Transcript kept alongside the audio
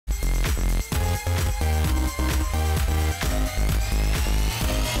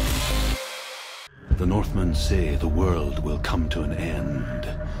The Northmen say the world will come to an end.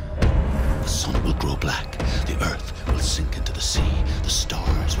 The sun will grow black, the earth will sink into the sea, the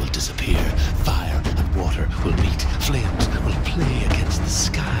stars will disappear, fire and water will meet, flames will play against the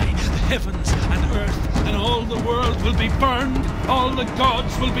sky, the heavens and earth and all the world will be burned, all the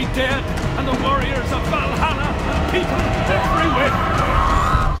gods will be dead, and the warriors of Valhalla and people everywhere.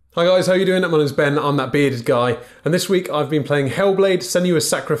 Hi guys, how you doing? My name's Ben, I'm that bearded guy, and this week I've been playing Hellblade: Senua's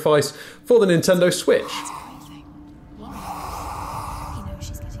Sacrifice for the Nintendo Switch.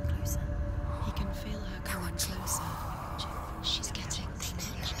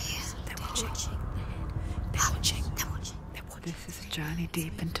 This is a journey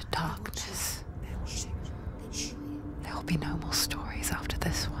deep into darkness. There will be no more stories after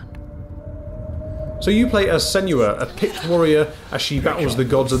this one. So you play as Senua, a picked warrior, as she battles the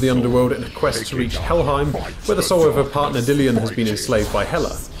gods of the underworld in a quest to reach Helheim, where the soul of her partner Dillion has been enslaved by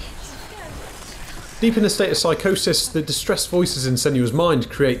Hela. Deep in a state of psychosis, the distressed voices in Senua's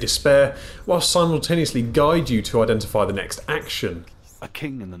mind create despair, whilst simultaneously guide you to identify the next action. A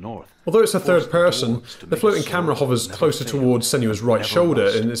king in the north. Although it's a third person, the floating camera hovers closer towards Senua's right shoulder,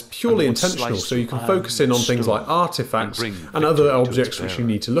 and it's purely intentional, so you can focus in on things like artifacts and other objects which you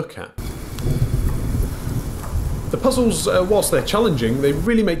need to look at. The puzzles, whilst they're challenging, they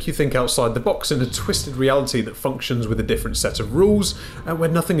really make you think outside the box in a twisted reality that functions with a different set of rules, where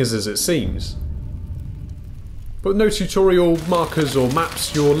nothing is as it seems. But with no tutorial, markers or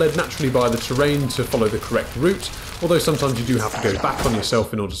maps, you're led naturally by the terrain to follow the correct route, although sometimes you do have to go back on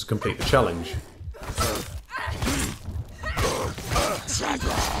yourself in order to complete the challenge.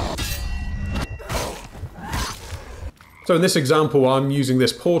 So in this example, I'm using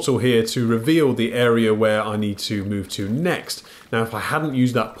this portal here to reveal the area where I need to move to next. Now if I hadn't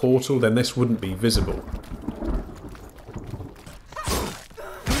used that portal, then this wouldn't be visible.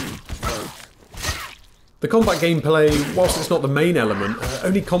 The combat gameplay, whilst it's not the main element,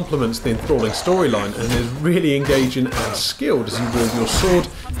 only complements the enthralling storyline and is really engaging and skilled as you wield your sword,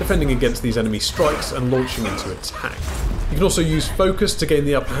 defending against these enemy strikes and launching into attack. You can also use focus to gain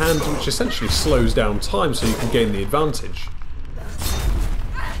the upper hand, which essentially slows down time so you can gain the advantage.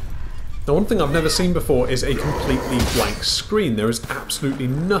 Now one thing I've never seen before is a completely blank screen. There is absolutely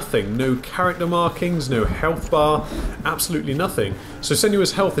nothing, no character markings, no health bar, absolutely nothing. So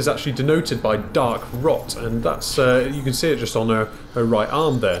Senua's health is actually denoted by dark rot, and that's you can see it just on her right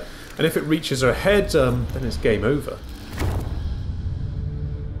arm there. And if it reaches her head, then it's game over.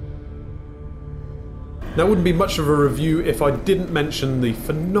 Now it wouldn't be much of a review if I didn't mention the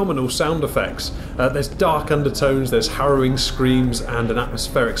phenomenal sound effects. There's dark undertones, there's harrowing screams and an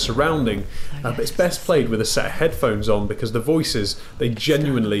atmospheric surrounding, but it's best played with a set of headphones on because the voices, they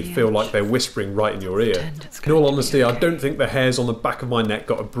genuinely feel like they're whispering right in your ear. In all honesty, I don't think the hairs on the back of my neck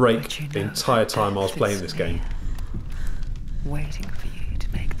got a break the entire time I was playing this game. Waiting for you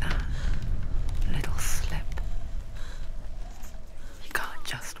to make that little slip. You can't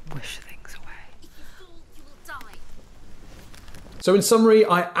just wish things away. So in summary,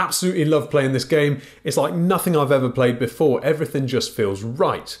 I absolutely love playing this game. It's like nothing I've ever played before. Everything just feels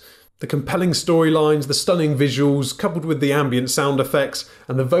right. The compelling storylines, the stunning visuals, coupled with the ambient sound effects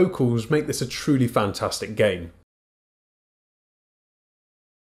and the vocals make this a truly fantastic game.